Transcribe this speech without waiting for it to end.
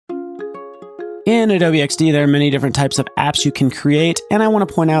In Adobe XD, there are many different types of apps you can create, and I want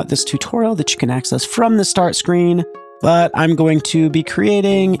to point out this tutorial that you can access from the start screen, but I'm going to be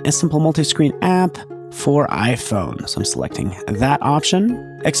creating a simple multi-screen app for iPhone. So I'm selecting that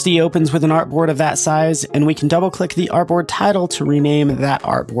option. XD opens with an artboard of that size, and we can double-click the artboard title to rename that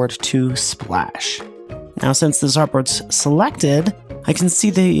artboard to Splash. Now, since this artboard's selected, I can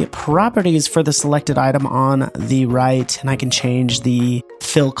see the properties for the selected item on the right, and I can change the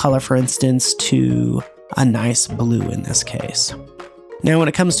fill color, for instance, to a nice blue in this case. Now, when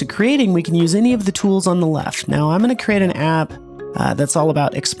it comes to creating, we can use any of the tools on the left. Now, I'm going to create an app that's all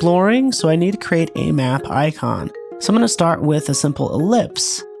about exploring, so I need to create a map icon. So I'm going to start with a simple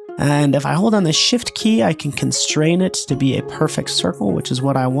ellipse, and if I hold down the Shift key, I can constrain it to be a perfect circle, which is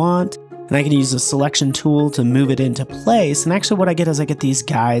what I want. And I can use the selection tool to move it into place. And actually what I get is I get these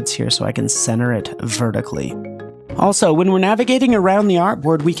guides here so I can center it vertically. Also, when we're navigating around the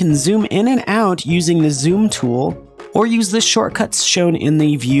artboard, we can zoom in and out using the zoom tool, or use the shortcuts shown in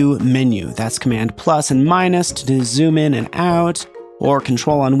the view menu. That's Command plus and minus to zoom in and out, or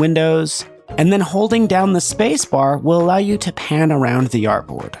Control on Windows. And then holding down the space bar will allow you to pan around the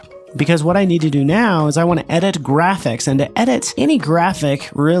artboard. Because what I need to do now is I want to edit graphics, and to edit any graphic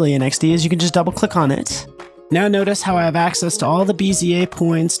really in XD is you can just double click on it. Now notice how I have access to all the Bezier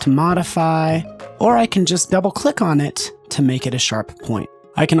points to modify, or I can just double click on it to make it a sharp point.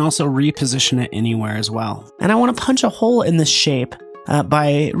 I can also reposition it anywhere as well. And I want to punch a hole in this shape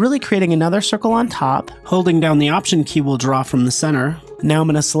by really creating another circle on top. Holding down the Option key will draw from the center. Now I'm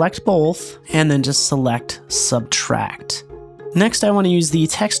going to select both and then just select Subtract. Next, I want to use the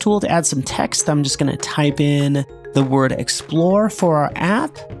text tool to add some text. I'm just going to type in the word explore for our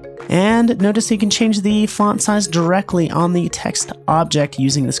app. And notice you can change the font size directly on the text object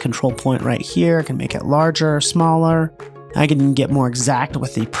using this control point right here. I can make it larger or smaller. I can get more exact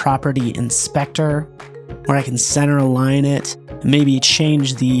with the property inspector, where I can center align it, maybe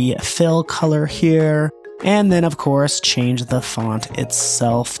change the fill color here, and then of course change the font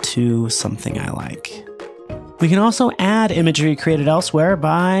itself to something I like. We can also add imagery created elsewhere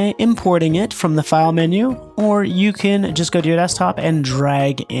by importing it from the File menu, or you can just go to your desktop and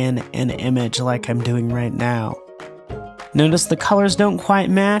drag in an image like I'm doing right now. Notice the colors don't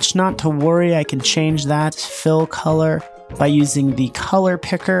quite match. Not to worry, I can change that fill color by using the color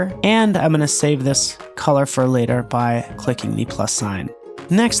picker, and I'm going to save this color for later by clicking the plus sign.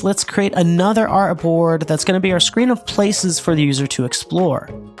 Next, let's create another artboard that's going to be our screen of places for the user to explore.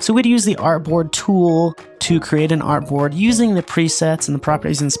 So we'd use the Artboard tool to create an artboard using the presets and the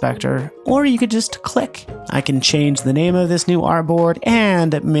properties inspector, or you could just click. I can change the name of this new artboard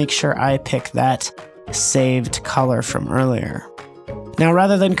and make sure I pick that saved color from earlier. Now,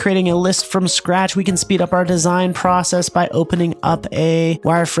 rather than creating a list from scratch, we can speed up our design process by opening up a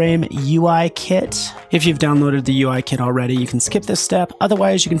Wireframe UIKit. If you've downloaded the UIKit already, you can skip this step.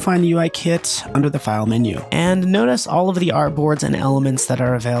 Otherwise, you can find the UIKit under the File menu. And notice all of the artboards and elements that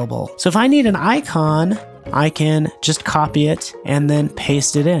are available. So if I need an icon, I can just copy it and then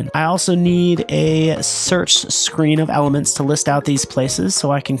paste it in. I also need a search screen of elements to list out these places,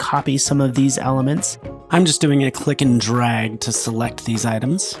 so I can copy some of these elements. I'm just doing a click and drag to select these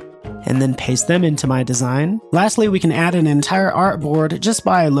items and then paste them into my design. Lastly, we can add an entire artboard just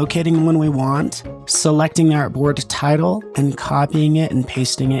by locating the one we want, selecting the artboard title, and copying it and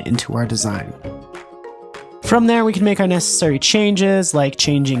pasting it into our design. From there, we can make our necessary changes, like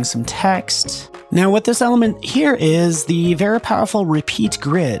changing some text. Now, what this element here is the very powerful repeat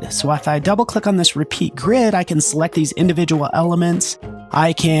grid. So if I double click on this repeat grid, I can select these individual elements.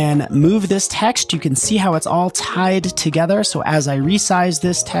 I can move this text. You can see how it's all tied together. So as I resize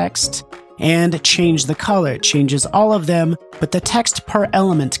this text and change the color, it changes all of them, but the text per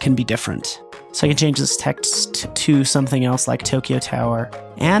element can be different. So I can change this text to something else like Tokyo Tower.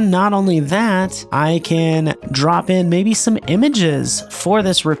 And not only that, I can drop in maybe some images for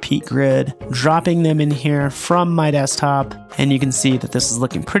this repeat grid, dropping them in here from my desktop. And you can see that this is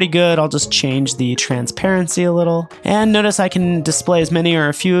looking pretty good. I'll just change the transparency a little. And notice I can display as many or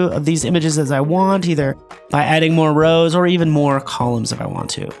a few of these images as I want, either by adding more rows or even more columns if I want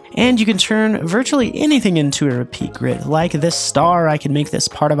to. And you can turn virtually anything into a repeat grid. Like this star, I can make this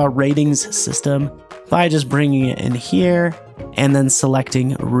part of our ratings system by just bringing it in here and then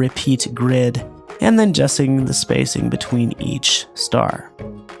selecting repeat grid and then adjusting the spacing between each star.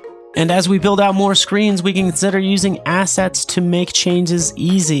 And as we build out more screens, we can consider using assets to make changes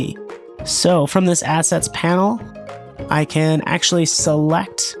easy. So from this assets panel, I can actually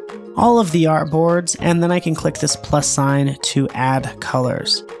select all of the artboards, and then I can click this plus sign to add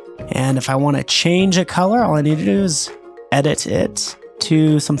colors. And if I want to change a color, all I need to do is edit it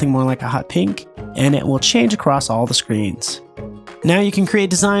to something more like a hot pink. and it will change across all the screens. Now you can create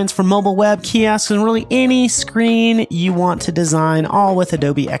designs for mobile web, kiosks, and really any screen you want to design, all with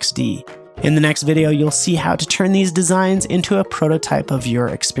Adobe XD. In the next video, you'll see how to turn these designs into a prototype of your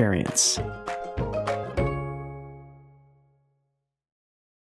experience.